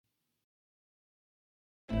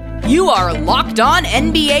You are Locked On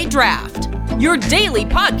NBA Draft, your daily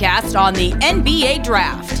podcast on the NBA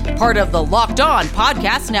Draft, part of the Locked On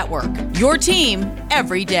Podcast Network, your team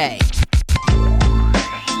every day.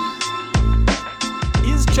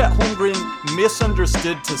 Is Chet Holmgren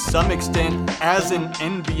misunderstood to some extent as an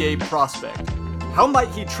NBA prospect? How might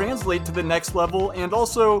he translate to the next level? And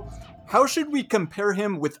also, how should we compare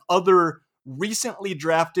him with other recently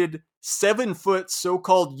drafted 7-foot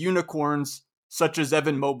so-called unicorns such as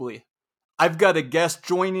Evan Mobley? I've got a guest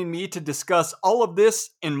joining me to discuss all of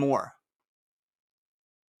this and more.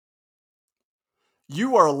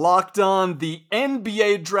 You are locked on the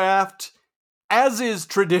NBA Draft. As is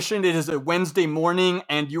tradition, it is a Wednesday morning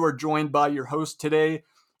and you are joined by your host today.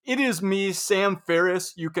 It is me, Sam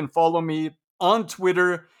Ferris. You can follow me on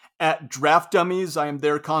Twitter at Draft Dummies. I am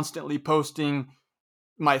there constantly posting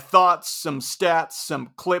my thoughts, some stats,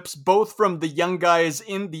 some clips, both from the young guys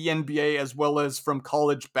in the NBA as well as from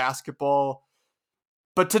college basketball.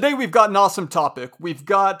 But today we've got an awesome topic. We've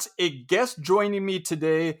got a guest joining me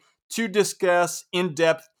today to discuss in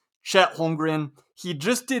depth Chet Holmgren. He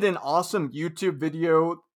just did an awesome YouTube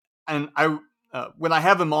video, and when I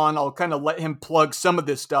have him on, I'll kind of let him plug some of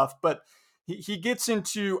this stuff, but he gets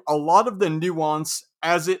into a lot of the nuance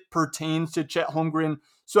as it pertains to Chet Holmgren.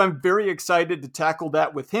 So I'm very excited to tackle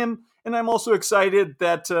that with him. And I'm also excited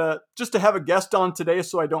that just to have a guest on today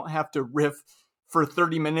so I don't have to riff for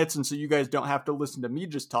 30 minutes and so you guys don't have to listen to me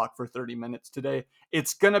just talk for 30 minutes today.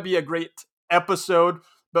 It's going to be a great episode.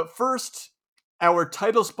 But first, our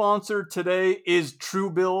title sponsor today is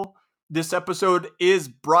Truebill. This episode is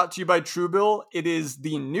brought to you by Truebill. It is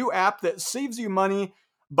the new app that saves you money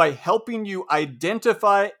by helping you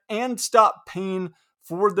identify and stop paying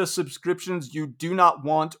for the subscriptions you do not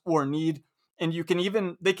want or need. And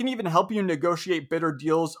they can even help you negotiate better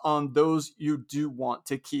deals on those you do want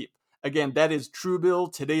to keep. Again, that is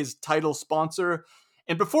Truebill, today's title sponsor.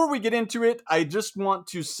 And before we get into it, I just want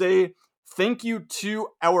to say thank you to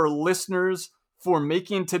our listeners for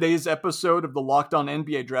making today's episode of the Locked On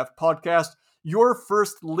NBA Draft podcast your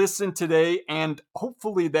first listen today. And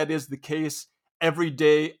hopefully that is the case every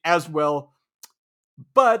day as well.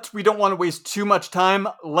 But we don't want to waste too much time.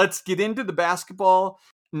 Let's get into the basketball.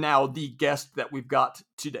 Now, the guest that we've got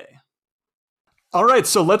today. All right,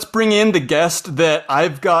 so let's bring in the guest that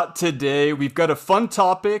I've got today. We've got a fun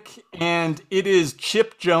topic, and it is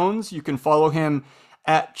Chip Jones. You can follow him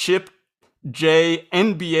at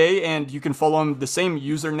ChipJNBA, and you can follow him the same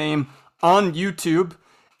username on YouTube.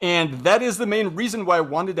 And that is the main reason why I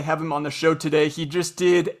wanted to have him on the show today. He just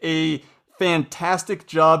did a fantastic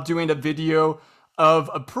job doing a video of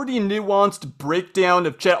a pretty nuanced breakdown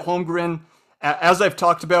of Chet Holmgren. As I've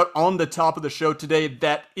talked about on the top of the show today,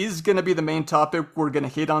 that is going to be the main topic we're going to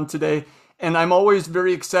hit on today. And I'm always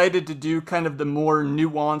very excited to do kind of the more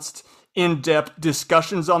nuanced, in-depth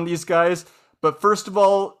discussions on these guys. But first of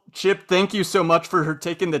all, Chip, thank you so much for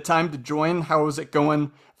taking the time to join. How is it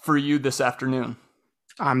going for you this afternoon?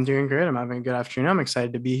 I'm doing great. I'm having a good afternoon. I'm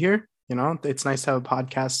excited to be here. You know, it's nice to have a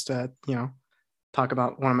podcast, talk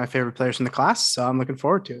about one of my favorite players in the class. So I'm looking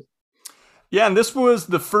forward to it. Yeah, and this was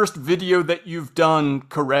the first video that you've done,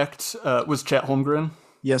 correct? Was Chet Holmgren?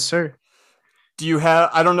 Yes, sir. Do you have,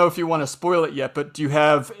 I don't know if you want to spoil it yet, but do you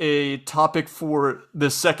have a topic for the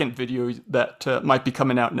second video that might be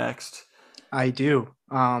coming out next? I do.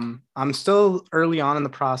 I'm still early on in the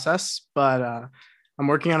process, but I'm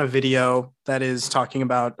working on a video that is talking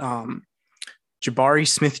about Jabari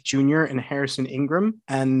Smith Jr. and Harrison Ingram.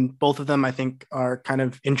 And both of them, I think, are kind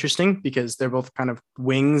of interesting because they're both kind of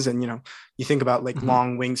wings. And, you think about like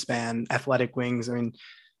long wingspan, athletic wings. I mean,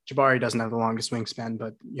 Jabari doesn't have the longest wingspan,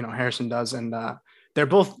 but, Harrison does. And they're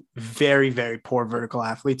both very, very poor vertical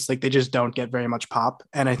athletes. Like they just don't get very much pop.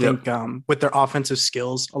 And I think with their offensive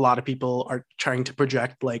skills, a lot of people are trying to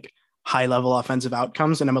project like high level offensive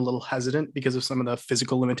outcomes. And I'm a little hesitant because of some of the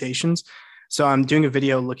physical limitations. So I'm doing a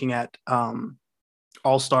video looking at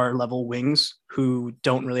all-star level wings who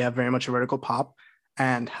don't really have very much vertical pop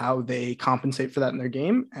and how they compensate for that in their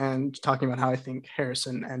game, and talking about how I think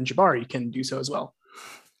Harrison and Jabari can do so as well.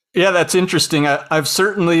 Yeah, that's interesting. I've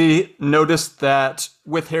certainly noticed that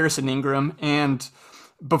with Harrison Ingram. And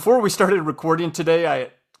before we started recording today, I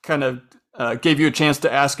kind of gave you a chance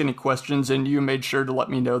to ask any questions, and you made sure to let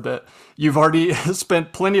me know that you've already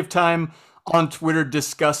spent plenty of time on Twitter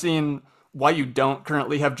discussing why you don't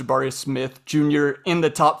currently have Jabari Smith Jr. in the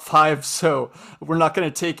top 5. So we're not going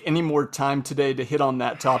to take any more time today to hit on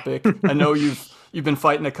that topic. I know you've been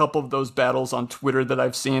fighting a couple of those battles on Twitter that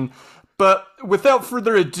I've seen. But without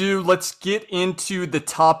further ado, let's get into the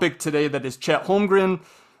topic today that is Chet Holmgren.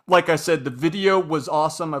 like I said, the video was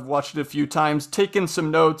awesome. I've watched it a few times, taken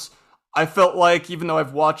some notes. I felt like even though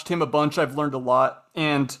I've watched him a bunch, I've learned a lot.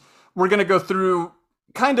 And we're going to go through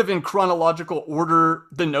kind of in chronological order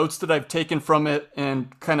the notes that I've taken from it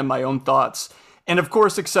and kind of my own thoughts. And of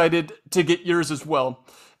course, excited to get yours as well.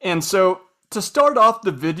 And so to start off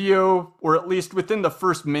the video, or at least within the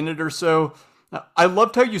first minute or so, I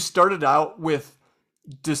loved how you started out with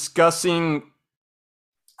discussing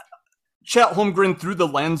Chet Holmgren through the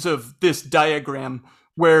lens of this diagram,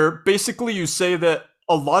 where basically you say that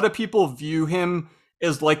a lot of people view him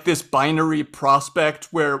as like this binary prospect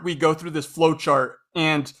where we go through this flow chart.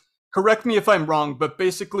 And correct me if I'm wrong, but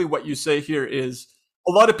basically what you say here is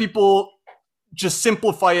a lot of people just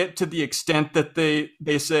simplify it to the extent that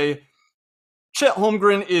they say Chet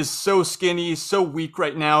Holmgren is so skinny, so weak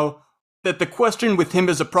right now, that the question with him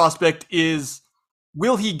as a prospect is,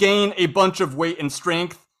 will he gain a bunch of weight and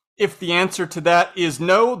strength? If the answer to that is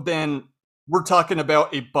no, then we're talking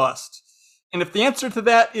about a bust. And if the answer to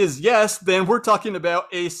that is yes, then we're talking about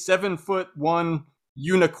a 7'1"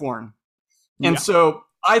 unicorn. And so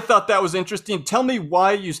I thought that was interesting. Tell me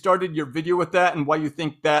why you started your video with that and why you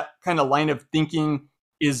think that kind of line of thinking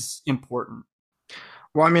is important.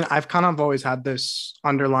 Well, I mean, I've kind of always had this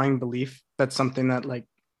underlying belief that's something that like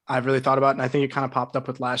I've really thought about. And I think it kind of popped up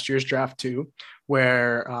with last year's draft too,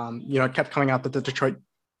 where, it kept coming out that the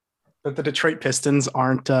Detroit Pistons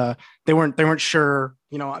aren't, they weren't sure,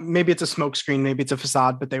 maybe it's a smoke screen, maybe it's a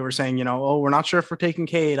facade, but they were saying, oh, we're not sure if we're taking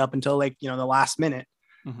Cade up until like, the last minute.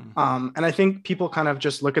 Mm-hmm. And I think people kind of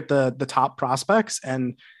just look at the top prospects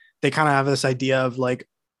and they kind of have this idea of like,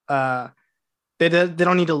 they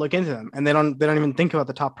don't need to look into them, and they don't even think about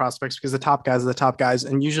the top prospects because the top guys are the top guys.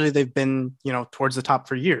 And usually they've been, towards the top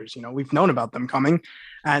for years, we've known about them coming,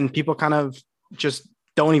 and people kind of just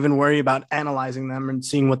don't even worry about analyzing them and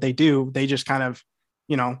seeing what they do. They just kind of,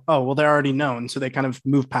 oh, well, they're already known. So they kind of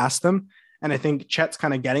move past them. And I think Chet's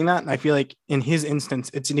kind of getting that. And I feel like in his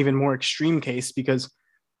instance, it's an even more extreme case because,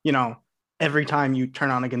 every time you turn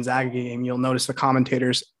on a Gonzaga game, you'll notice the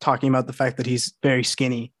commentators talking about the fact that he's very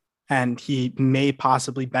skinny and he may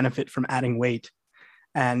possibly benefit from adding weight.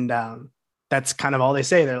 And that's kind of all they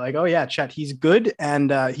say. They're like, oh yeah, Chet, he's good.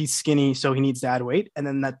 And he's skinny, so he needs to add weight. And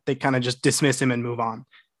then that they kind of just dismiss him and move on.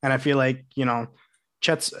 And I feel like,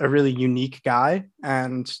 Chet's a really unique guy,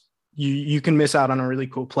 and you can miss out on a really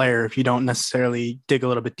cool player if you don't necessarily dig a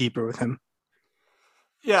little bit deeper with him.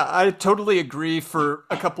 Yeah, I totally agree for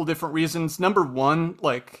a couple different reasons. Number one,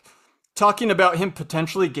 like talking about him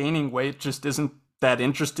potentially gaining weight just isn't that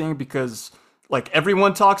interesting because like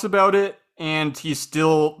everyone talks about it and he's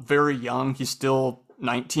still very young. He's still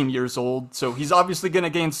 19 years old. So he's obviously going to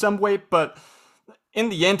gain some weight, but in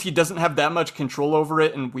the end, he doesn't have that much control over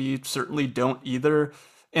it. And we certainly don't either.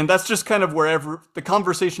 And that's just kind of wherever the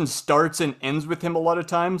conversation starts and ends with him a lot of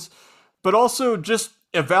times. But also just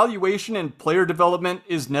evaluation and player development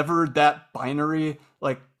is never that binary.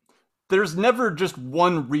 Like there's never just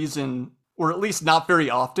one reason, or at least not very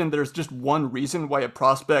often, there's just one reason why a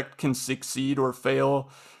prospect can succeed or fail.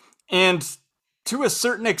 And to a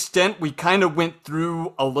certain extent, we kind of went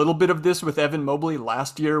through a little bit of this with Evan Mobley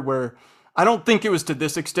last year, where I don't think it was to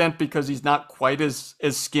this extent because he's not quite as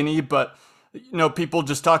skinny, but people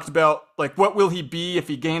just talked about like, what will he be if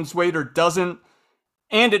he gains weight or doesn't?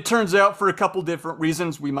 And it turns out for a couple different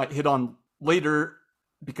reasons we might hit on later,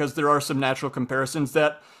 because there are some natural comparisons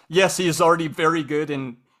that, yes, he is already very good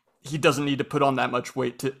and he doesn't need to put on that much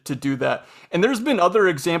weight to do that. And there's been other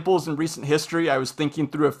examples in recent history. I was thinking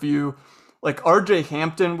through a few, like RJ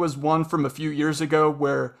Hampton was one from a few years ago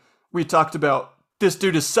where we talked about this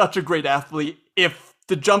dude is such a great athlete. If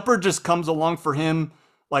the jumper just comes along for him,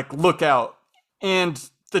 like look out. And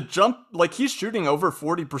the jump, like he's shooting over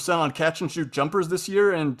 40% on catch and shoot jumpers this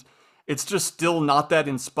year, and it's just still not that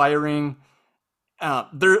inspiring.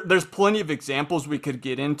 There's plenty of examples we could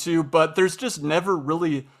get into, but there's just never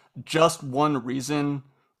really just one reason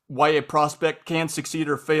why a prospect can succeed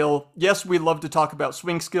or fail. Yes, we love to talk about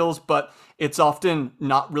swing skills, but it's often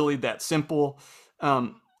not really that simple.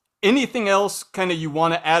 Anything else kind of you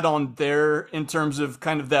want to add on there in terms of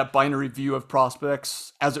kind of that binary view of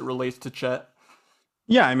prospects as it relates to Chet?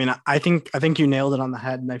 Yeah, I mean, I think you nailed it on the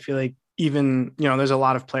head. And I feel like even, there's a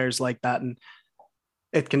lot of players like that and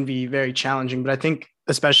it can be very challenging. But I think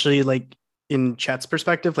especially like in Chet's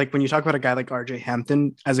perspective, like when you talk about a guy like RJ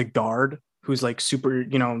Hampton as a guard who's like super,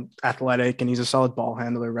 athletic and he's a solid ball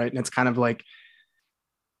handler, right? And it's kind of like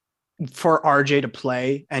for RJ to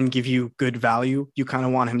play and give you good value, you kind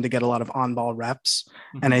of want him to get a lot of on-ball reps.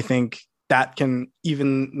 Mm-hmm. And I think that can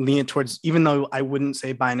even lean it towards, even though I wouldn't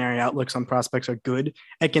say binary outlooks on prospects are good,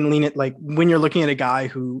 it can lean it like when you're looking at a guy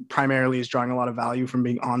who primarily is drawing a lot of value from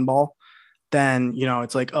being on ball, then,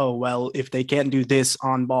 it's like, oh, well, if they can't do this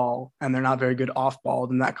on ball and they're not very good off ball,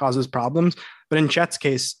 then that causes problems. But in Chet's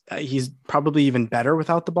case, he's probably even better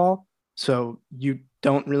without the ball. So you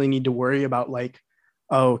don't really need to worry about like,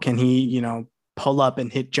 oh, can he, pull up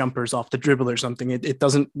and hit jumpers off the dribble or something. It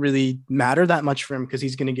doesn't really matter that much for him because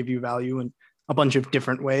he's going to give you value in a bunch of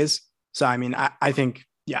different ways. So, I mean, I think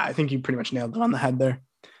you pretty much nailed it on the head there.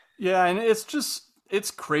 Yeah. And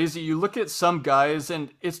it's crazy. You look at some guys and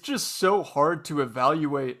it's just so hard to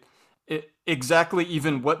evaluate exactly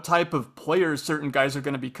even what type of players certain guys are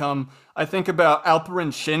going to become. I think about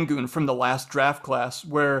Alperen Şengün from the last draft class,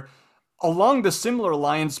 where along the similar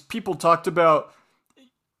lines, people talked about,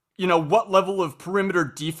 what level of perimeter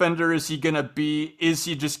defender is he going to be? Is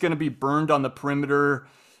he just going to be burned on the perimeter?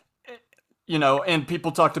 And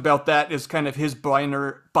people talked about that as kind of his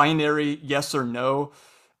binary yes or no.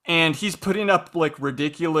 And he's putting up like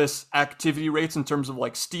ridiculous activity rates in terms of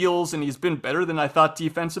like steals, and he's been better than I thought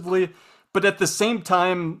defensively. But at the same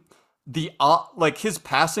time, his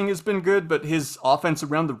passing has been good, but his offense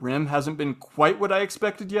around the rim hasn't been quite what I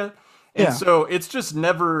expected yet. And so it's just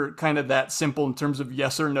never kind of that simple in terms of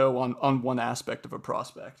yes or no on one aspect of a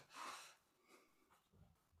prospect.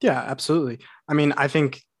 Yeah, absolutely. I mean, I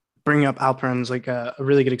think bringing up Alperen's like a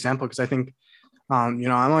really good example because I think,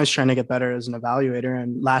 I'm always trying to get better as an evaluator.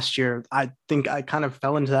 And last year, I think I kind of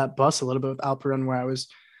fell into that bus a little bit with Alperen where I was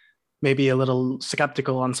maybe a little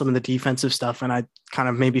skeptical on some of the defensive stuff. And I kind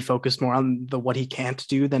of maybe focused more on what he can't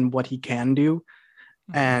do than what he can do.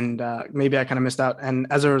 And maybe I kind of missed out. And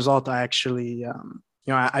as a result, I actually,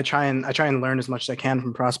 I try and learn as much as I can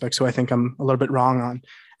from prospects who I think I'm a little bit wrong on.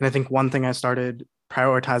 And I think one thing I started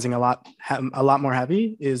prioritizing a lot more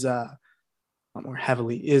heavily is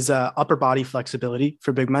upper body flexibility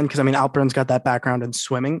for big men. Because I mean, Alperen's got that background in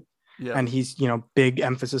swimming, and he's big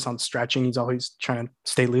emphasis on stretching. He's always trying to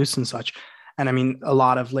stay loose and such. And I mean, a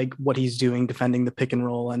lot of like what he's doing, defending the pick and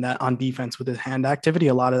roll and that on defense with his hand activity,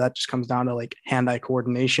 a lot of that just comes down to like hand-eye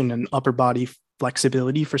coordination and upper body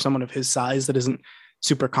flexibility for someone of his size that isn't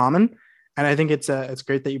super common. And I think it's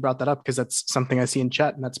great that you brought that up because that's something I see in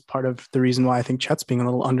Chet. And that's part of the reason why I think Chet's being a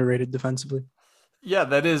little underrated defensively. Yeah,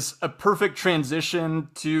 that is a perfect transition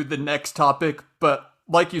to the next topic. But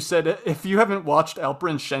like you said, if you haven't watched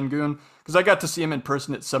Alperen Şengün, because I got to see him in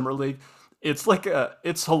person at Summer League,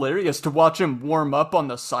 it's hilarious to watch him warm up on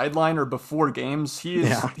the sideline or before games.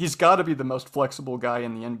 He's got to be the most flexible guy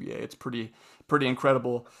in the NBA. It's pretty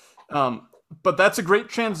incredible. But that's a great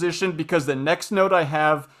transition because the next note I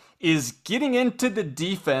have is getting into the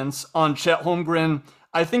defense on Chet Holmgren.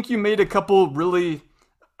 I think you made a couple really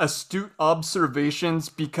astute observations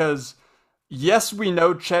because yes, we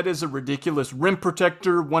know Chet is a ridiculous rim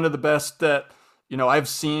protector, one of the best that, I've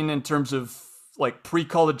seen in terms of like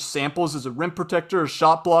pre-college samples as a rim protector, a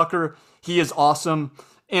shot blocker. He is awesome.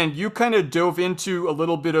 And you kind of dove into a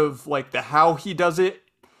little bit of like the how he does it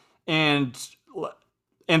and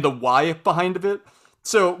the why behind it.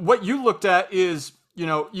 So what you looked at is,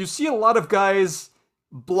 you see a lot of guys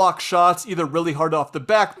block shots either really hard off the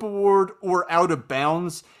backboard or out of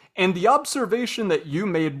bounds. And the observation that you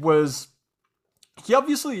made was he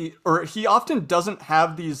often doesn't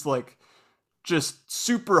have these like just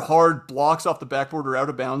super hard blocks off the backboard or out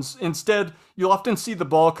of bounds. Instead, you'll often see the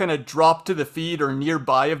ball kind of drop to the feet or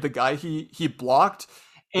nearby of the guy he blocked.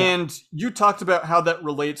 And you talked about how that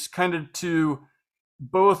relates kind of to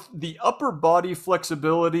both the upper body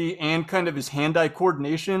flexibility and kind of his hand-eye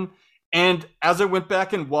coordination. And as I went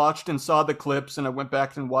back and watched and saw the clips and I went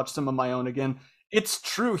back and watched some of my own again, it's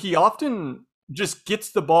true. He often just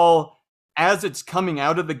gets the ball as it's coming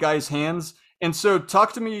out of the guy's hands. And so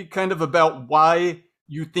talk to me kind of about why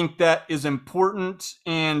you think that is important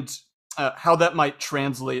and how that might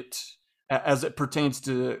translate as it pertains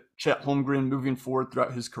to Chet Holmgren moving forward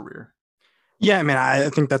throughout his career. Yeah, I mean, I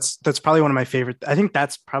think that's probably one of my favorite. I think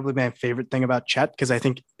that's probably my favorite thing about Chet because I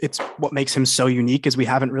think it's what makes him so unique is we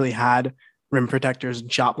haven't really had rim protectors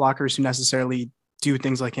and shot blockers who necessarily do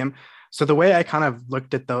things like him. So the way I kind of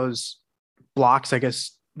looked at those blocks, I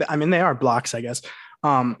guess, I mean, they are blocks, I guess.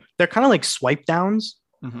 They're kind of like swipe downs,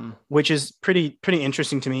 which is pretty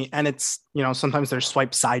interesting to me. And it's, sometimes they're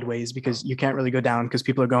swiped sideways because you can't really go down because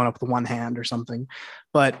people are going up with one hand or something.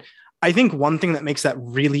 But I think one thing that makes that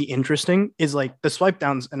really interesting is like the swipe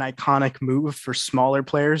down's an iconic move for smaller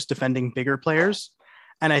players defending bigger players.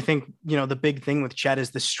 And I think, the big thing with Chet is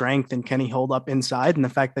the strength and can he hold up inside and the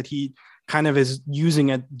fact that he kind of is using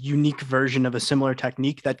a unique version of a similar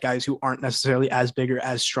technique that guys who aren't necessarily as big or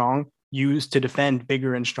as strong use to defend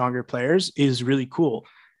bigger and stronger players is really cool.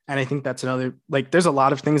 And I think that's another, like, there's a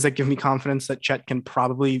lot of things that give me confidence that Chet can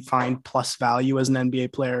probably find plus value as an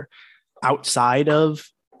NBA player outside of,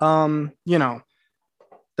 you know,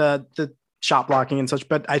 the shot blocking and such,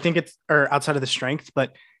 but I think it's, or outside of the strength,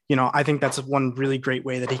 but, you know, I think that's one really great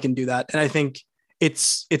way that he can do that. And I think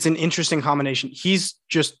it's an interesting combination. He's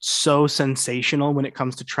just so sensational when it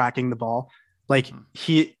comes to tracking the ball. Like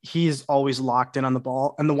he's always locked in on the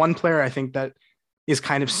ball. And the one player I think that is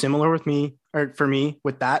kind of similar with me, or for me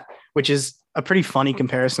with that, which is a pretty funny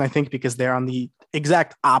comparison, I think, because they're on the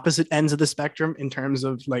exact opposite ends of the spectrum in terms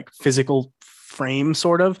of like physical frame,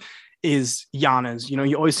 sort of, is Giannis. You know,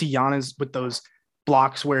 you always see Giannis with those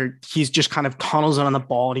blocks where he's just kind of tunnels in on the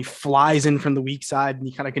ball and he flies in from the weak side and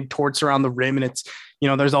he kind of contorts around the rim. And it's, you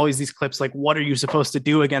know, there's always these clips like, what are you supposed to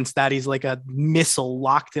do against that? He's like a missile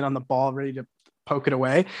locked in on the ball, ready to poke it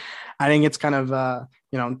away. I think it's kind of,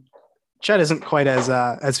 you know, Chet isn't quite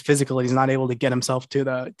as physical. He's not able to get himself to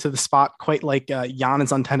the spot quite like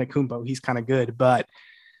Giannis Antetokounmpo. He's kind of good, but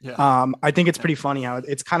I think it's pretty funny how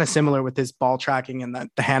it's kind of similar with his ball tracking and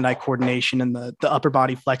the hand-eye coordination and the upper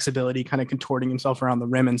body flexibility, kind of contorting himself around the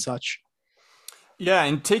rim and such. Yeah,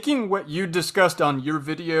 and taking what you discussed on your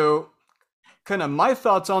video, kind of my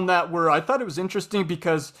thoughts on that were, I thought it was interesting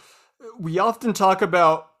because we often talk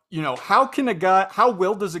about, you know, how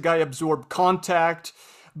well does a guy absorb contact?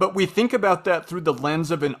 But we think about that through the lens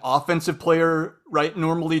of an offensive player, right?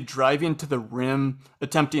 Normally driving to the rim,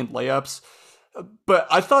 attempting layups. But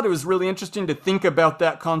I thought it was really interesting to think about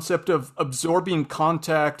that concept of absorbing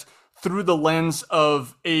contact through the lens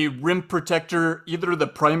of a rim protector, either the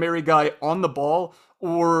primary guy on the ball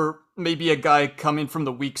or maybe a guy coming from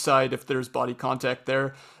the weak side if there's body contact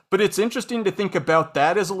there. But it's interesting to think about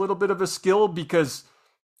that as a little bit of a skill because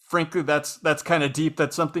frankly, that's kind of deep.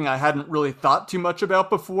 That's something I hadn't really thought too much about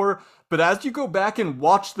before. But as you go back and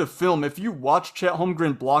watch the film, if you watch Chet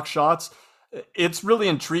Holmgren block shots, it's really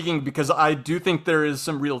intriguing because I do think there is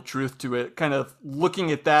some real truth to it, kind of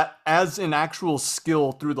looking at that as an actual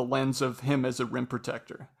skill through the lens of him as a rim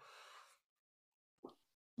protector.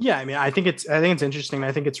 Yeah, I mean, I think it's interesting.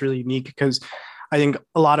 I think it's really unique because I think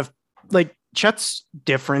a lot of, like, Chet's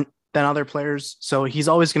different than other players. So he's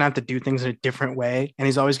always going to have to do things in a different way. And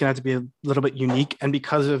he's always going to have to be a little bit unique. And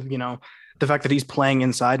because of, you know, the fact that he's playing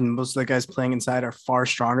inside and most of the guys playing inside are far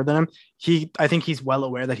stronger than him, I think he's well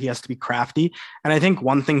aware that he has to be crafty. And I think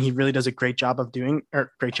one thing he really does a great job of doing,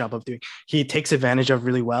 he takes advantage of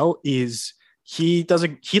really well is he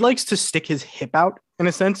likes to stick his hip out in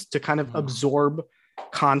a sense to kind of absorb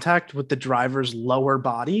contact with the driver's lower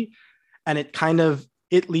body. And it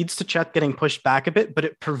leads to Chet getting pushed back a bit, but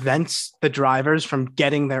it prevents the drivers from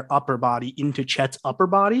getting their upper body into Chet's upper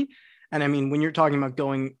body. And I mean, when you're talking about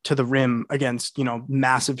going to the rim against, you know,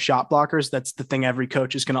 massive shot blockers, that's the thing every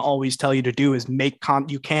coach is going to always tell you to do is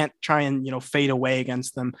you can't try and, you know, fade away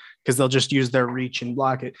against them because they'll just use their reach and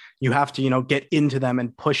block it. You have to, you know, get into them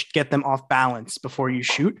and get them off balance before you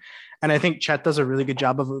shoot. And I think Chet does a really good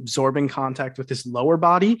job of absorbing contact with his lower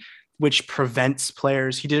body, which prevents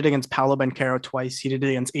players. He did it against Paolo Banchero twice. He did it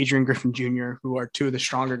against Adrian Griffin Jr., who are two of the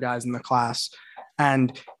stronger guys in the class.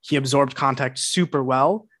 And he absorbed contact super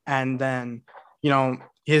well. And then, you know,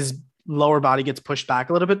 his lower body gets pushed back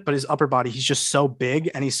a little bit, but his upper body, he's just so big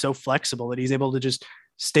and he's so flexible that he's able to just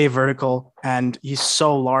stay vertical. And he's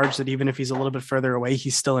so large that even if he's a little bit further away,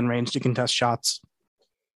 he's still in range to contest shots.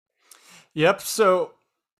 Yep. So,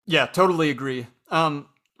 yeah, totally agree.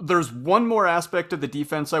 There's one more aspect of the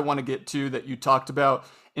defense I want to get to that you talked about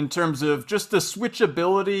in terms of just the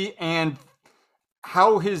switchability and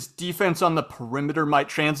how his defense on the perimeter might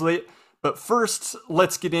translate. But first,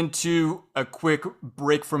 let's get into a quick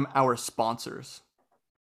break from our sponsors.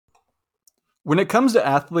 When it comes to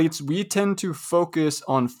athletes, we tend to focus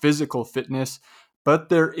on physical fitness, but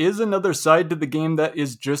there is another side to the game that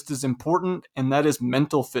is just as important, and that is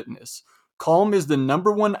mental fitness. Calm is the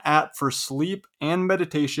 #1 app for sleep and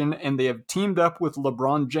meditation, and they have teamed up with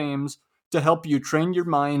LeBron James to help you train your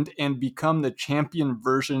mind and become the champion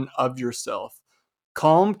version of yourself.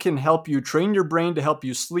 Calm can help you train your brain to help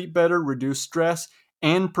you sleep better, reduce stress,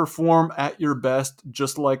 and perform at your best,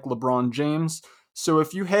 just like LeBron James. So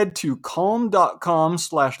if you head to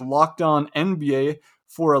calm.com/LockedOnNBA,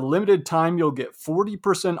 for a limited time, you'll get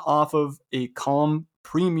 40% off of a Calm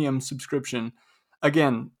premium subscription.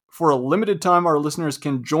 Again, for a limited time, our listeners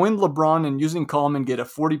can join LeBron in using Calm and get a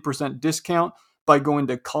 40% discount by going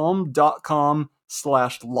to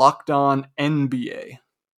calm.com/LockedOnNBA.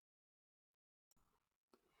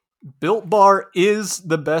 Built Bar is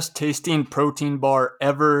the best tasting protein bar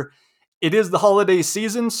ever. It is the holiday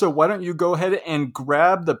season, so why don't you go ahead and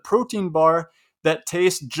grab the protein bar that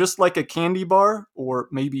tastes just like a candy bar, or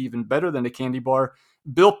maybe even better than a candy bar.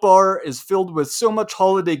 Built Bar is filled with so much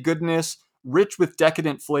holiday goodness, rich with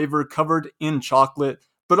decadent flavor covered in chocolate,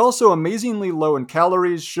 but also amazingly low in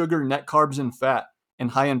calories, sugar, net carbs, and fat,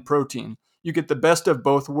 and high in protein. You get the best of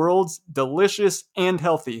both worlds, delicious and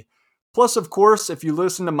healthy. Plus, of course, if you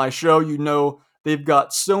listen to my show, you know they've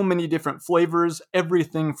got so many different flavors,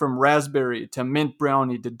 everything from raspberry to mint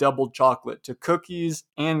brownie to double chocolate to cookies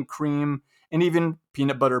and cream and even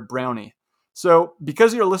peanut butter brownie. So,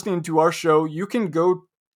 because you're listening to our show, you can go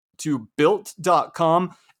to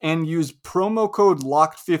built.com and use promo code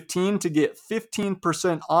LOCKED15 to get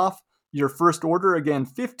 15% off your first order. Again,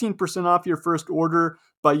 15% off your first order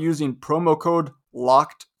by using promo code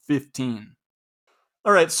LOCKED15.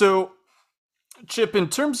 All right, so Chip, in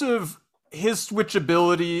terms of his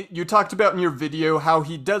switchability, you talked about in your video how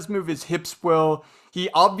he does move his hips well. He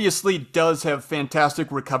obviously does have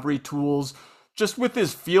fantastic recovery tools, just with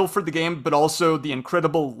his feel for the game, but also the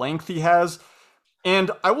incredible length he has. And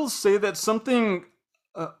I will say that something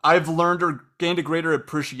I've learned or gained a greater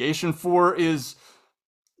appreciation for is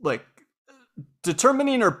like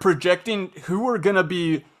determining or projecting who are going to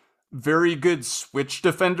be very good switch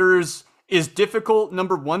defenders is difficult.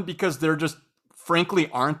 Number one, because there just frankly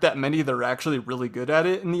aren't that many that are actually really good at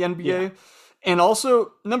it in the NBA. Yeah. And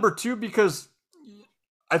also number two, because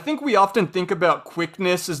I think we often think about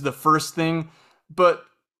quickness as the first thing, but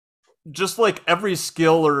just like every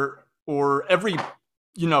skill or every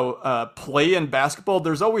play in basketball,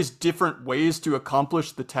 there's always different ways to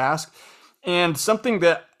accomplish the task. And something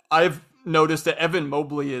that I've noticed that Evan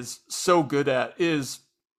Mobley is so good at is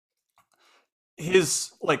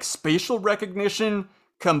his like spatial recognition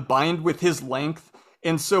combined with his length.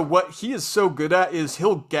 And so what he is so good at is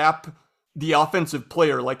he'll gap the offensive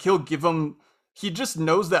player. Like he just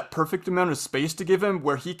knows that perfect amount of space to give him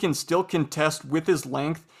where he can still contest with his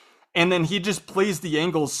length. And then he just plays the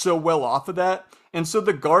angles so well off of that. And so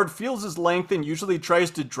the guard feels his length and usually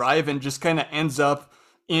tries to drive and just kind of ends up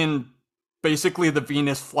in basically the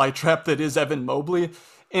Venus flytrap that is Evan Mobley.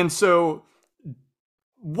 And so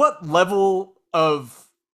what level of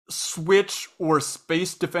switch or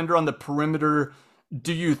space defender on the perimeter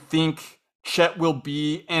do you think Chet will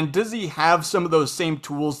be? And does he have some of those same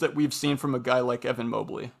tools that we've seen from a guy like Evan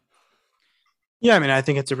Mobley? Yeah, I mean, I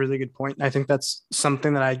think it's a really good point. I think that's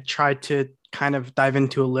something that I tried to kind of dive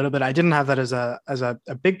into a little bit. I didn't have that as a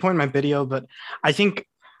big point in my video, but I think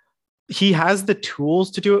he has the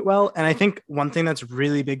tools to do it well. And I think one thing that's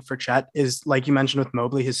really big for Chet is, like you mentioned with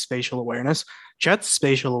Mobley, his spatial awareness. Chet's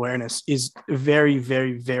spatial awareness is very,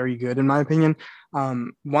 very, very good, in my opinion.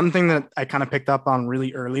 One thing that I kind of picked up on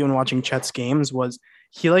really early when watching Chet's games was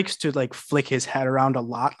he likes to like flick his head around a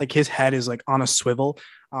lot. Like his head is like on a swivel.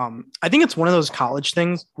 I think it's one of those college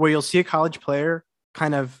things where you'll see a college player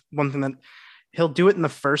kind of one thing that he'll do it in the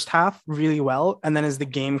first half really well. And then as the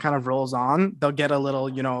game kind of rolls on, they'll get a little,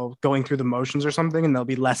 going through the motions or something, and they'll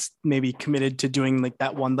be less maybe committed to doing like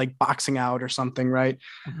that one, like boxing out or something. Right.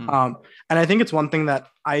 Mm-hmm. And I think it's one thing that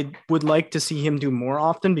I would like to see him do more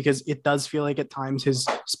often, because it does feel like at times his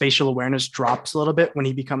spatial awareness drops a little bit when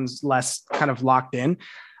he becomes less kind of locked in.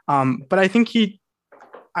 But I think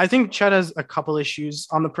Chet has a couple issues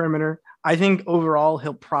on the perimeter. I think overall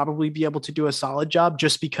he'll probably be able to do a solid job,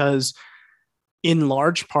 just because in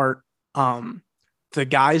large part, the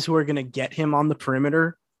guys who are going to get him on the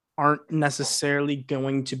perimeter aren't necessarily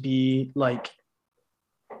going to be like,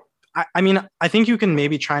 I mean, I think you can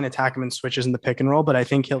maybe try and attack him in switches in the pick and roll, but I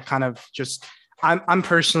think he'll kind of just, I'm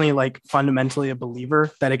personally like fundamentally a believer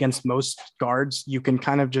that against most guards, you can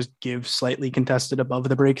kind of just give slightly contested above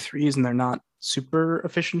the break threes and they're not super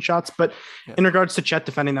efficient shots. But in regards to Chet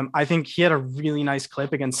defending them, I think he had a really nice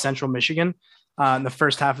clip against Central Michigan in the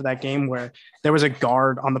first half of that game, where there was a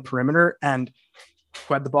guard on the perimeter and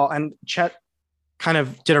who had the ball, and Chet kind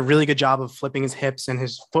of did a really good job of flipping his hips, and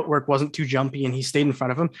his footwork wasn't too jumpy, and he stayed in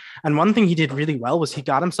front of him. And one thing he did really well was he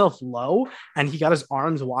got himself low and he got his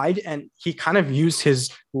arms wide, and he kind of used his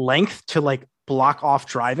length to like block off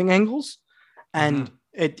driving angles. And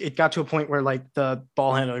it got to a point where like the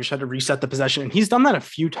ball handlers had to reset the possession. And he's done that a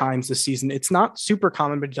few times this season. It's not super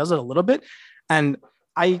common, but he does it a little bit. And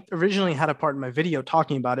I originally had a part in my video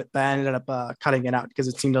talking about it, but I ended up cutting it out because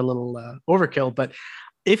it seemed a little overkill. But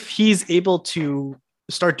if he's able to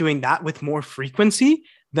start doing that with more frequency,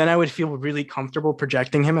 then I would feel really comfortable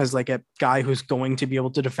projecting him as like a guy who's going to be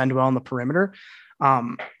able to defend well on the perimeter.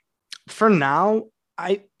 For now,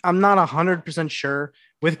 I'm not 100% sure.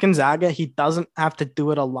 With Gonzaga, he doesn't have to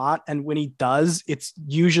do it a lot. And when he does, it's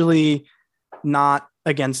usually not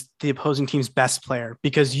against the opposing team's best player,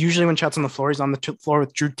 because usually when Chet's on the floor, he's on the floor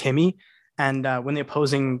with Drew Timme. And when the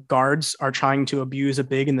opposing guards are trying to abuse a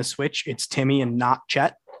big in the switch, it's Timme and not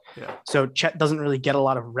Chet. Yeah. So Chet doesn't really get a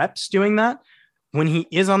lot of reps doing that. When he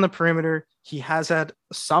is on the perimeter, he has had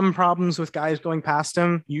some problems with guys going past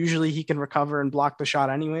him. Usually he can recover and block the shot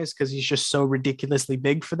anyways, because he's just so ridiculously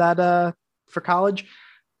big for that, for college.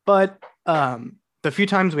 But the few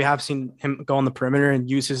times we have seen him go on the perimeter and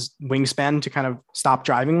use his wingspan to kind of stop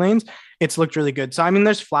driving lanes, it's looked really good. So, I mean,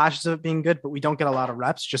 there's flashes of it being good, but we don't get a lot of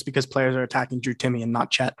reps just because players are attacking Drew Timme and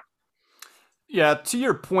not Chet. Yeah, to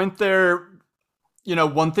your point there,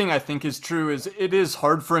 one thing I think is true is it is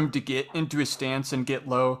hard for him to get into his stance and get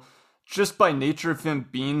low just by nature of him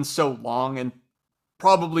being so long and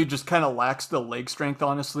probably just kind of lacks the leg strength,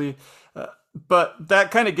 honestly. But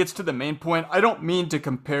that kind of gets to the main point. I don't mean to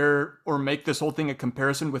compare or make this whole thing a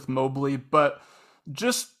comparison with Mobley, but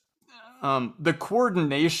just the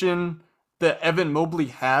coordination that Evan Mobley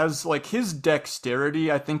has, like his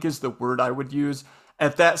dexterity, I think is the word I would use,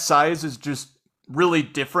 at that size is just really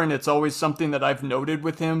different. It's always something that I've noted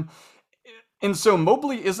with him. And so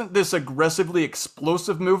Mobley isn't this aggressively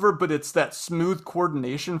explosive mover, but it's that smooth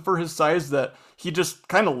coordination for his size that he just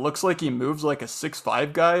kind of looks like he moves like a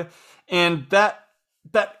 6'5" guy. And that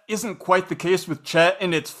isn't quite the case with Chet,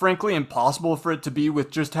 and it's frankly impossible for it to be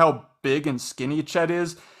with just how big and skinny Chet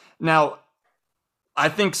is. Now, I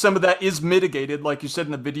think some of that is mitigated, like you said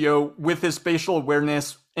in the video, with his spatial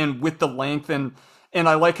awareness and with the length. And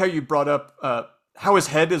I like how you brought up how his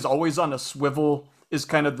head is always on a swivel is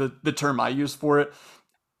kind of the term I use for it.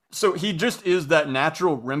 So he just is that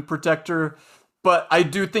natural rim protector. But I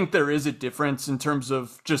do think there is a difference in terms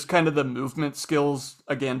of just kind of the movement skills,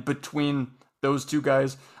 again, between those two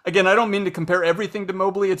guys. Again, I don't mean to compare everything to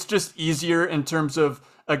Mobley. It's just easier in terms of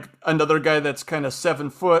another guy that's kind of 7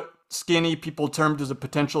 foot, skinny, people termed as a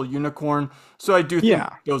potential unicorn. So I do think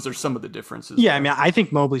those are some of the differences. Yeah, I mean, I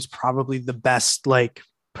think Mobley's probably the best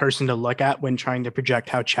person to look at when trying to project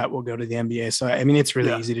how Chet will go to the NBA. So, I mean, it's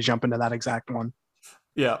really easy to jump into that exact one.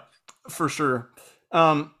 Yeah, for sure.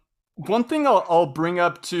 One thing I'll bring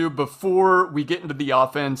up too before we get into the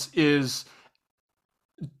offense is,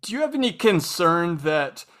 do you have any concern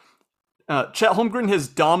that Chet Holmgren has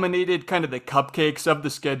dominated kind of the cupcakes of the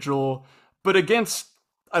schedule, but against,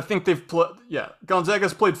 I think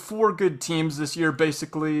Gonzaga's played 4 good teams this year,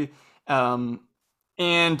 basically, and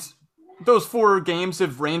those 4 games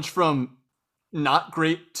have ranged from not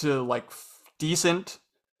great to decent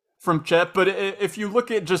from Chet, but if you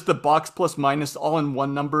look at just the box plus minus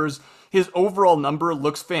all-in-one numbers, his overall number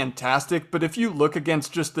looks fantastic. But if you look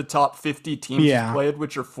against just the top 50 teams he's played,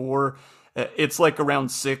 which are 4, it's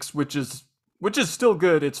around 6, which is still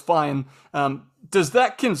good. It's fine. Does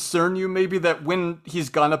that concern you maybe that when he's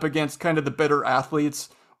gone up against kind of the better athletes,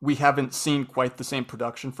 we haven't seen quite the same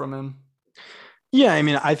production from him? Yeah, I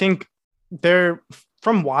mean, I think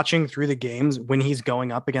from watching through the games when he's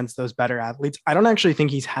going up against those better athletes, I don't actually think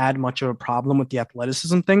he's had much of a problem with the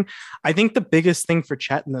athleticism thing. I think the biggest thing for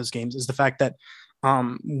Chet in those games is the fact that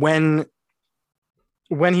when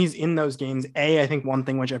he's in those games, I think one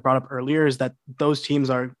thing which I brought up earlier is that those teams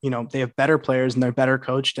are, they have better players and they're better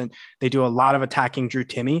coached and they do a lot of attacking Drew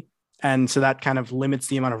Timme. And so that kind of limits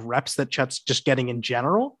the amount of reps that Chet's just getting in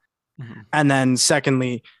general. Mm-hmm. And then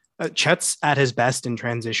secondly, Chet's at his best in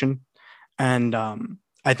transition. And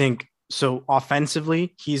I think so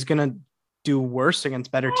offensively, he's going to do worse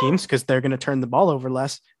against better teams because they're going to turn the ball over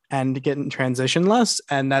less and get in transition less.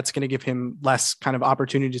 And that's going to give him less kind of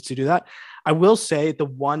opportunities to do that. I will say the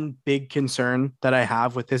one big concern that I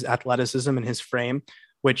have with his athleticism and his frame,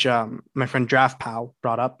 which my friend Draft Pal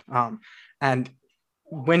brought up. And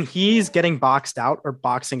when he's getting boxed out or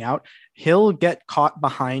boxing out, he'll get caught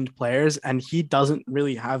behind players and he doesn't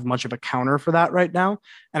really have much of a counter for that right now.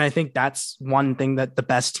 And I think that's one thing that the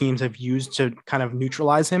best teams have used to kind of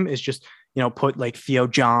neutralize him is just, put Theo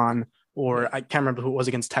John, or I can't remember who it was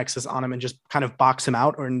against Texas on him and just kind of box him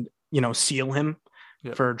out or, seal him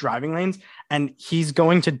for driving lanes. And he's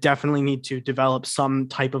going to definitely need to develop some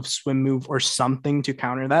type of swim move or something to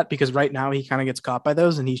counter that, because right now he kind of gets caught by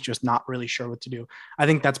those and he's just not really sure what to do. I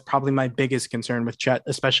think that's probably my biggest concern with Chet,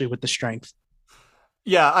 especially with the strength.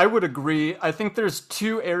 Yeah, I would agree. I think there's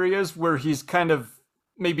 2 areas where he's kind of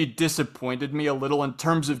maybe disappointed me a little in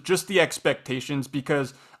terms of just the expectations,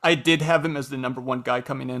 because I did have him as the number 1 guy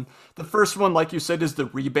coming in. The first one, like you said, is the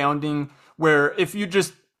rebounding, where if you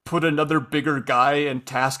just put another bigger guy and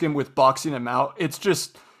task him with boxing him out,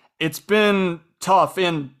 it's been tough.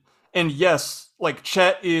 And yes,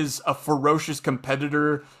 Chet is a ferocious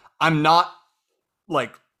competitor. I'm not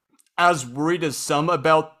as worried as some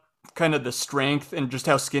about kind of the strength and just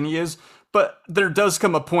how skinny he is. But there does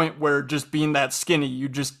come a point where just being that skinny, you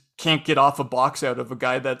just can't get off a box out of a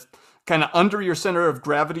guy that's kind of under your center of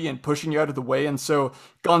gravity and pushing you out of the way. And so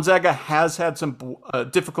Gonzaga has had some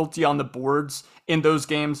difficulty on the boards in those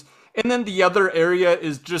games. And then the other area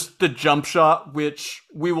is just the jump shot, which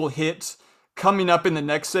we will hit coming up in the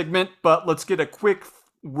next segment. But let's get a quick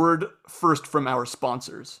word first from our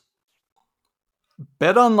sponsors.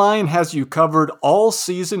 BetOnline has you covered all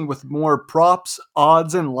season with more props,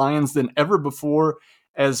 odds, and lines than ever before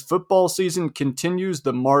as football season continues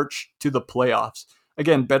the march to the playoffs.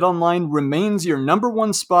 Again, BetOnline remains your number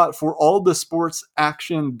one spot for all the sports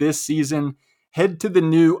action this season. Head to the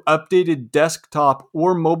new updated desktop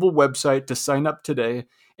or mobile website to sign up today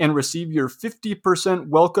and receive your 50%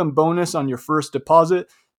 welcome bonus on your first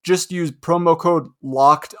deposit. Just use promo code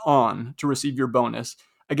LOCKEDON to receive your bonus.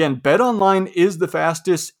 Again, BetOnline is the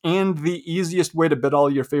fastest and the easiest way to bet all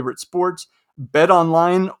your favorite sports.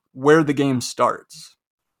 BetOnline, where the game starts.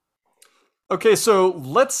 Okay, so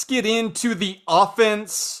let's get into the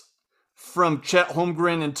offense from Chet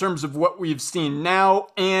Holmgren in terms of what we've seen now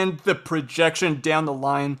and the projection down the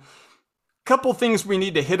line. Couple things we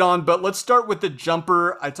need to hit on, but let's start with the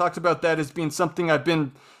jumper. I talked about that as being something I've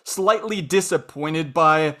been slightly disappointed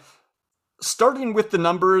by. Starting with the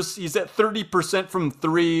numbers, he's at 30% from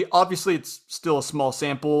three. Obviously, it's still a small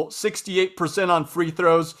sample. 68% on free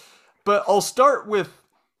throws. But I'll start with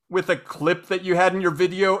a clip that you had in your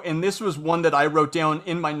video, and this was one that I wrote down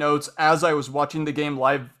in my notes as I was watching the game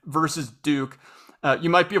live versus Duke. You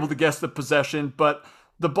might be able to guess the possession, but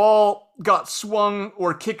the ball got swung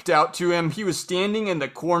or kicked out to him. He was standing in the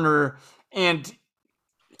corner, and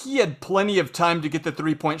he had plenty of time to get the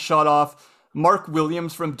three-point shot off. Mark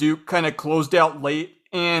Williams from Duke kind of closed out late,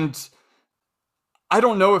 and I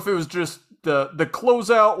don't know if it was just the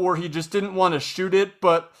closeout or he just didn't want to shoot it,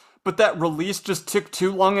 but that release just took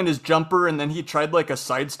too long in his jumper, and then he tried like a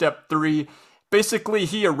sidestep three. Basically,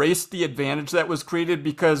 he erased the advantage that was created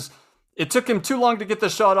because it took him too long to get the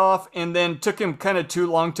shot off, and then took him kind of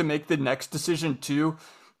too long to make the next decision too.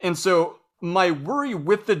 And so my worry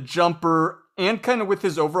with the jumper and kind of with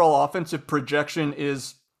his overall offensive projection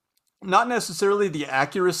is not necessarily the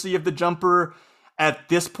accuracy of the jumper at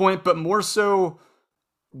this point, but more so,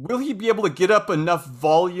 will he be able to get up enough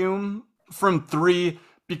volume from three?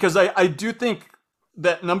 Because I do think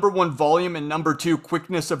that number one, volume, and number two,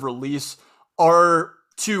 quickness of release are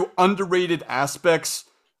two underrated aspects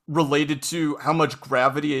related to how much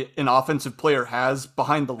gravity an offensive player has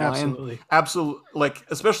behind the line. Absolutely. Like,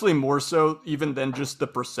 especially more so even than just the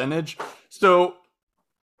percentage. So,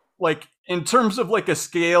 like, in terms of like a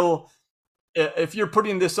scale, if you're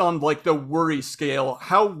putting this on like the worry scale,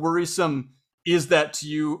 how worrisome is that to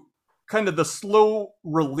you? Kind of the slow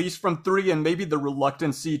release from three and maybe the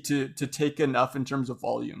reluctancy to take enough in terms of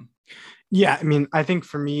volume. Yeah, I mean, I think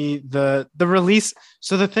for me, the release.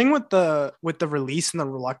 So the thing with the release and the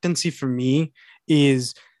reluctancy for me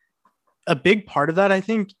is a big part of that. I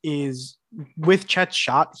think is with Chet's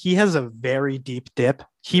shot, he has a very deep dip.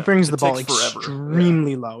 He brings the ball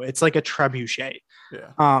extremely low. It's like a trebuchet.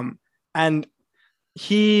 Yeah. And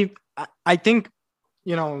I think,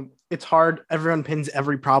 you know, it's hard. Everyone pins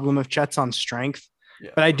every problem of Chet's on strength,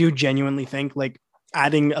 but I do genuinely think like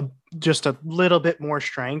adding just a little bit more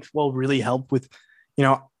strength will really help with, you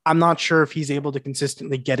know, I'm not sure if he's able to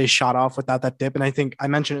consistently get his shot off without that dip. And I think I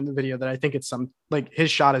mentioned in the video that I think it's like his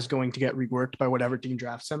shot is going to get reworked by whatever team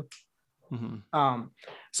drafts him. Mm-hmm.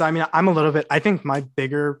 So, I mean, I think my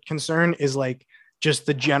bigger concern is like just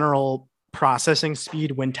the general processing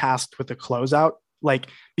speed when tasked with a closeout, like,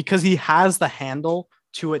 because he has the handle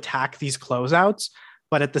to attack these closeouts,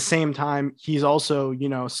 but at the same time, he's also, you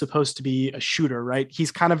know, supposed to be a shooter, right?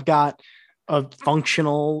 He's kind of got a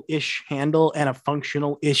functional-ish handle and a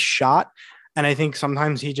functional-ish shot. And I think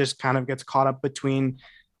sometimes he just kind of gets caught up between,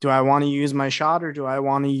 do I want to use my shot or do I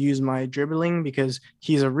want to use my dribbling? Because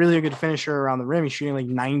he's a really good finisher around the rim. He's shooting like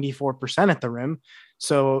 94% at the rim.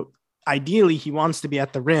 So ideally he wants to be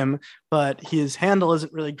at the rim, but his handle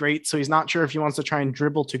isn't really great. So he's not sure if he wants to try and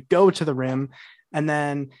dribble to go to the rim. And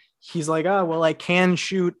then he's like, oh, well, I can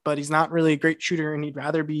shoot, but he's not really a great shooter and he'd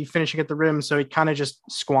rather be finishing at the rim. So he kind of just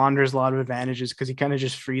squanders a lot of advantages because he kind of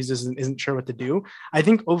just freezes and isn't sure what to do. I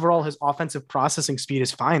think overall his offensive processing speed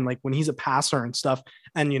is fine. Like when he's a passer and stuff,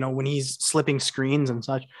 and, you know, when he's slipping screens and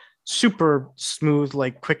such, super smooth,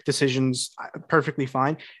 like quick decisions, perfectly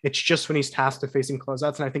fine. It's just when he's tasked to facing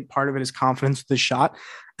closeouts. And I think part of it is confidence with the shot.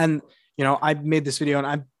 And, you know, I made this video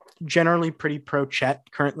and generally pretty pro Chet.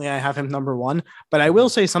 Currently, I have him number one, but I will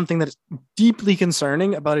say something that is deeply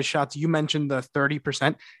concerning about his shots. You mentioned the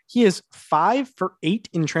 30%. He is 5 for 8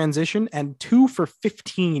 in transition and 2 for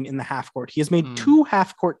 15 in the half court. He has made 2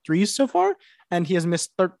 half court threes so far, and he has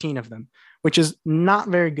missed 13 of them, which is not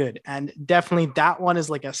very good. And definitely that one is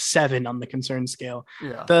like a 7 on the concern scale.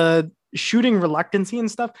 Yeah. The shooting reluctancy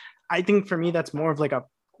and stuff, I think for me, that's more of like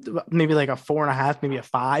maybe like a 4.5, maybe a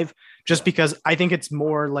 5, just because I think it's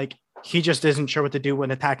more like he just isn't sure what to do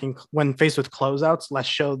when faced with closeouts, less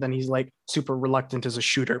so than he's like super reluctant as a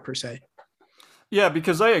shooter per se. Yeah,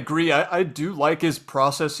 because I agree. I do like his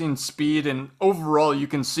processing speed, and overall you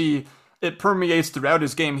can see it permeates throughout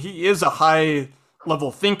his game. He is a high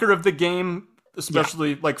level thinker of the game,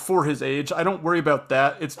 especially like for his age. I don't worry about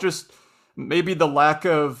that. It's just maybe the lack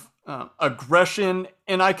of aggression,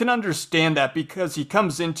 and I can understand that because he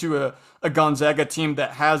comes into a Gonzaga team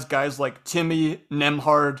that has guys like Timmy,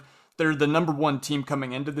 Nembhard. They're the number one team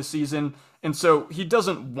coming into the season, and so he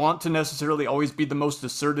doesn't want to necessarily always be the most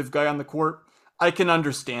assertive guy on the court. I can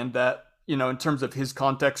understand that, in terms of his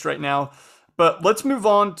context right now. But let's move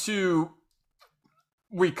on to,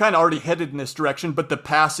 we kind of already headed in this direction, but the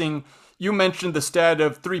passing. You mentioned the stat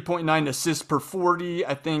of 3.9 assists per 40,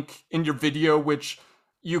 I think, in your video, which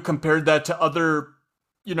you compared that to other,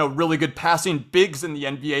 really good passing bigs in the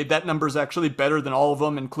NBA. That number is actually better than all of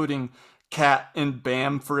them, including Cat and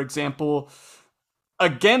Bam, for example.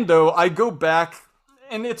 Again, though, I go back,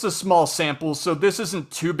 and it's a small sample, so this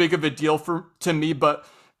isn't too big of a deal to me, but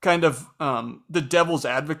kind of the devil's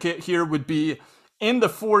advocate here would be in the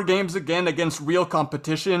 4 games again against real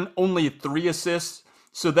competition, only 3 assists.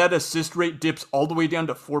 So that assist rate dips all the way down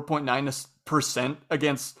to 4.9%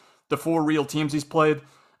 against the 4 real teams he's played.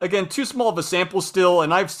 Again, too small of a sample still,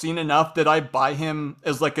 and I've seen enough that I buy him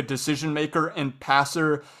as like a decision maker and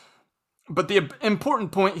passer. But the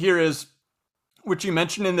important point here is, which you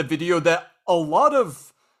mentioned in the video, that a lot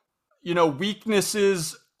of,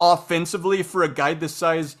 weaknesses offensively for a guy this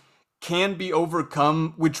size can be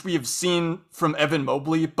overcome, which we have seen from Evan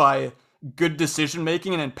Mobley, by good decision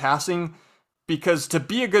making and in passing. Because to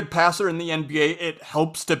be a good passer in the NBA, it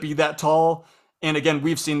helps to be that tall. And again,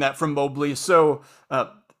 we've seen that from Mobley. So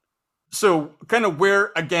kind of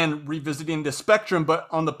where, again, revisiting the spectrum, but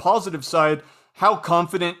on the positive side, how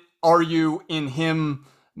confident are you in him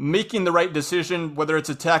making the right decision, whether it's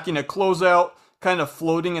attacking a closeout, kind of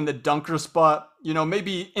floating in the dunker spot,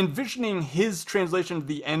 maybe envisioning his translation to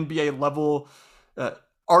the NBA level?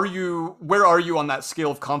 Where are you on that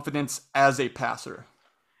scale of confidence as a passer?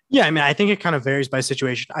 Yeah, I think it kind of varies by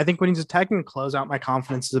situation. I think when he's attacking a closeout, my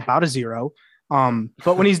confidence is about a 0.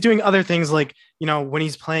 But when he's doing other things like, when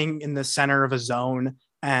he's playing in the center of a zone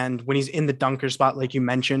and when he's in the dunker spot, like you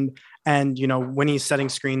mentioned, and, when he's setting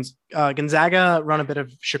screens, Gonzaga run a bit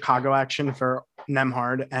of Chicago action for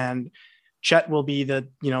Nembhard, and Chet will be the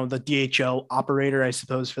DHO operator, I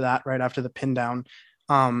suppose, for that right after the pin down.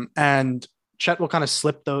 And Chet will kind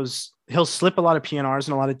of he'll slip a lot of PNRs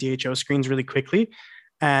and a lot of DHO screens really quickly.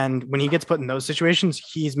 And when he gets put in those situations,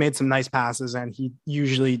 he's made some nice passes, and he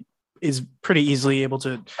usually is pretty easily able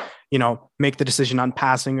to, make the decision on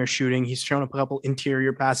passing or shooting. He's shown up a couple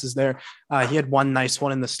interior passes there. He had one nice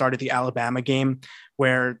one in the start of the Alabama game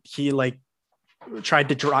where he tried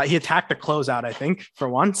to drive. He attacked the closeout, I think, for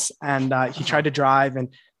once. And he tried to drive,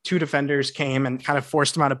 and 2 defenders came and kind of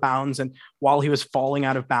forced him out of bounds. And while he was falling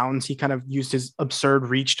out of bounds, he kind of used his absurd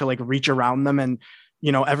reach to reach around them. And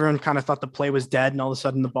everyone kind of thought the play was dead, and all of a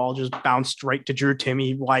sudden the ball just bounced right to Drew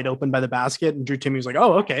Timme wide open by the basket. And Drew Timme was like,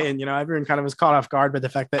 oh, okay. And, everyone kind of was caught off guard by the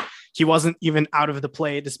fact that he wasn't even out of the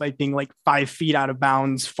play, despite being 5 feet out of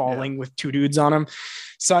bounds, falling with 2 dudes on him.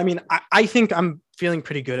 So, I think I'm feeling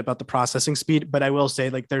pretty good about the processing speed, but I will say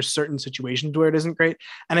there's certain situations where it isn't great.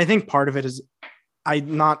 And I think part of it is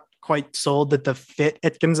I'm not quite sold that the fit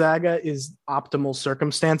at Gonzaga is optimal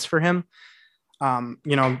circumstance for him.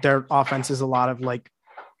 Their offense is a lot of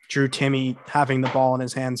Drew Timme having the ball in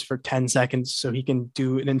his hands for 10 seconds so he can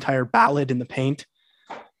do an entire ballad in the paint.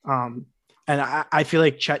 And I feel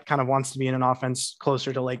like Chet kind of wants to be in an offense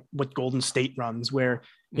closer to what Golden State runs, where,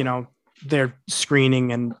 they're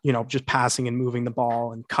screening and, just passing and moving the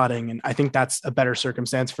ball and cutting. And I think that's a better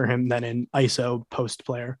circumstance for him than an ISO post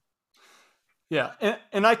player. Yeah.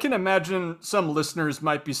 And I can imagine some listeners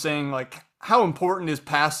might be saying how important is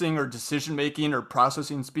passing or decision-making or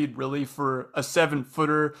processing speed really for a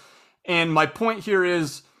 7-footer? And my point here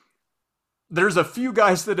is there's a few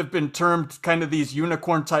guys that have been termed kind of these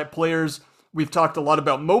unicorn-type players. We've talked a lot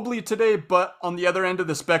about Mobley today, but on the other end of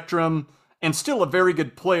the spectrum, and still a very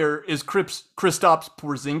good player, is Kristaps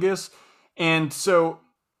Porzingis. And so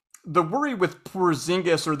the worry with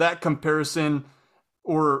Porzingis, or that comparison,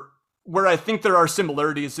 or where I think there are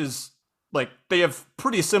similarities, is like they have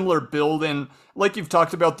pretty similar build, and like you've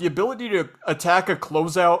talked about, the ability to attack a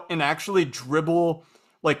closeout and actually dribble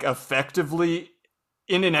like effectively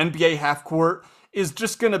in an NBA half court is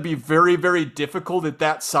just going to be very, very difficult at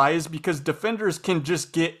that size, because defenders can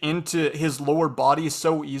just get into his lower body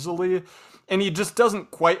so easily. And he just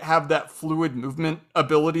doesn't quite have that fluid movement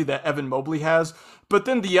ability that Evan Mobley has. But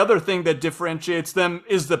then the other thing that differentiates them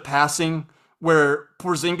is the passing, where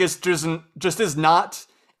Porzingis just is not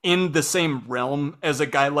in the same realm as a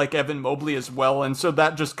guy like Evan Mobley as well. And so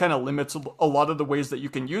that just kind of limits a lot of the ways that you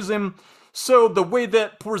can use him. So the way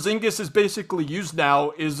that Porzingis is basically used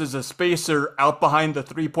now is as a spacer out behind the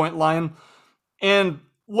three-point line. And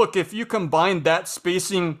look, if you combine that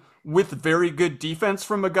spacing with very good defense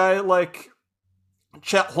from a guy like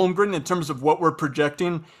Chet Holmgren in terms of what we're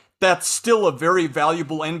projecting, that's still a very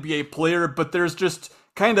valuable NBA player, but there's just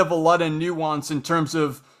kind of a lot of nuance in terms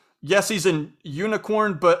of, yes, he's a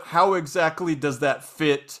unicorn, but how exactly does that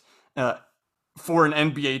fit for an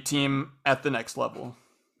NBA team at the next level?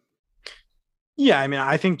 Yeah, I mean,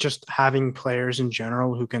 I think just having players in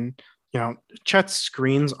general who can, Chet's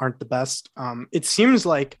screens aren't the best. It seems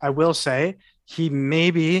like, I will say, he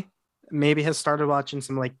maybe has started watching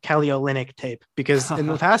some like Kelly Olynyk tape, because in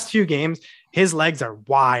the past few games, his legs are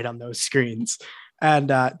wide on those screens, and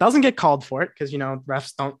doesn't get called for it because,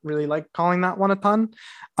 refs don't really like calling that one a ton.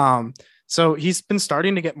 So he's been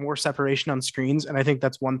starting to get more separation on screens. And I think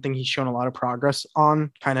that's one thing he's shown a lot of progress on,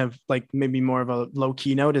 kind of like maybe more of a low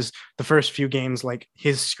key note, is the first few games, like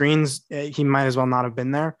his screens, he might as well not have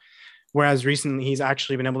been there. Whereas recently he's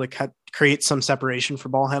actually been able to create some separation for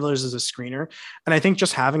ball handlers as a screener. And I think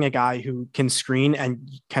just having a guy who can screen and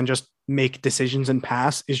can just make decisions and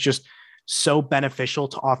pass is just so beneficial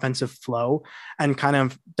to offensive flow. And kind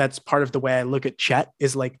of that's part of the way I look at Chet,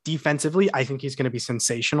 is like defensively, I think he's going to be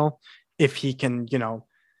sensational if he can,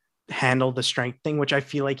 handle the strength thing, which I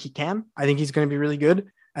feel like he can. I think he's going to be really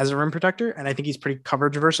good as a rim protector. And I think he's pretty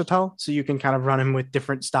coverage versatile. So you can kind of run him with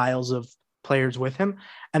different styles of players with him.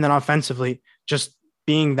 And then offensively, just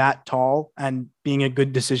being that tall and being a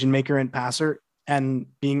good decision maker and passer, and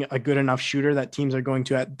being a good enough shooter that teams are going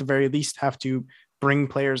to, at the very least, have to bring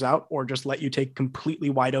players out or just let you take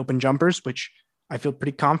completely wide open jumpers, which I feel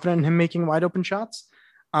pretty confident in him making wide open shots.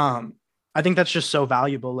 I think that's just so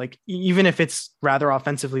valuable. Like, even if it's rather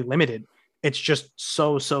offensively limited, it's just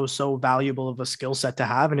so valuable of a skill set to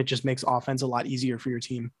have. And it just makes offense a lot easier for your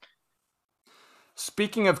team.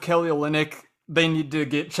 Speaking of Kelly Olynyk, they need to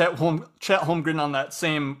get Chet Holmgren on that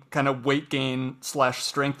same kind of weight gain /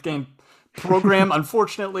 strength gain program.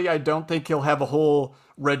 Unfortunately, I don't think he'll have a whole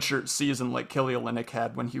redshirt season like Kelly Olynyk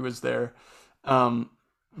had when he was there.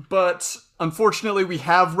 But unfortunately, we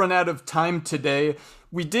have run out of time today.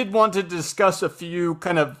 We did want to discuss a few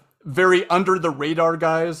kind of very under the radar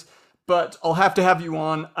guys, but I'll have to have you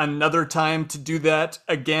on another time to do that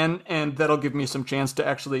again, and that'll give me some chance to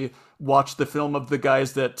actually watch the film of the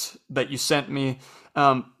guys that you sent me.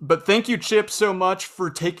 But thank you, Chip, so much for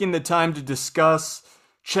taking the time to discuss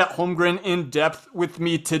Chet Holmgren in depth with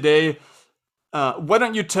me today. Why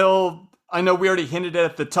don't you tell, I know we already hinted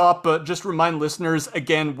at the top, but just remind listeners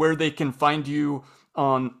again where they can find you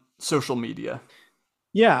on social media.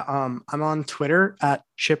 Yeah, I'm on Twitter at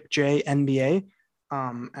ChipJNBA.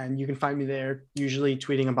 And you can find me there, usually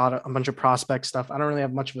tweeting about a bunch of prospect stuff. I don't really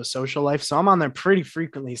have much of a social life, so I'm on there pretty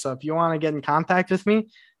frequently. So if you want to get in contact with me,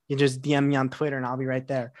 you just DM me on Twitter and I'll be right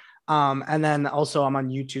there. And then also I'm on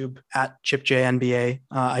YouTube at ChipJNBA.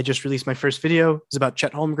 I just released my first video. It's about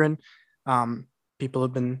Chet Holmgren.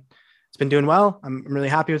 It's been doing well. I'm really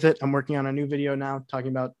happy with it. I'm working on a new video now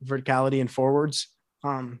talking about verticality and forwards.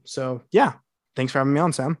 So yeah, thanks for having me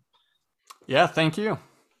on, Sam. Yeah, thank you.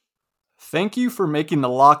 Thank you for making the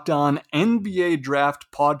Locked On NBA Draft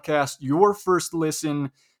podcast your first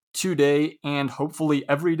listen today and hopefully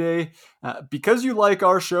every day. Because you like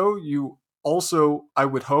our show, you also, I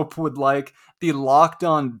would hope, would like the Locked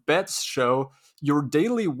On Bets show, your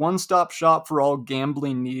daily one-stop shop for all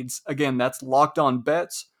gambling needs. Again, that's Locked On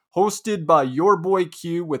Bets, hosted by your boy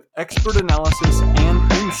Q, with expert analysis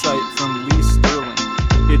and insight from Lee Sterling.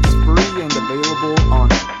 It's free and available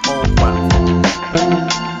on all platforms.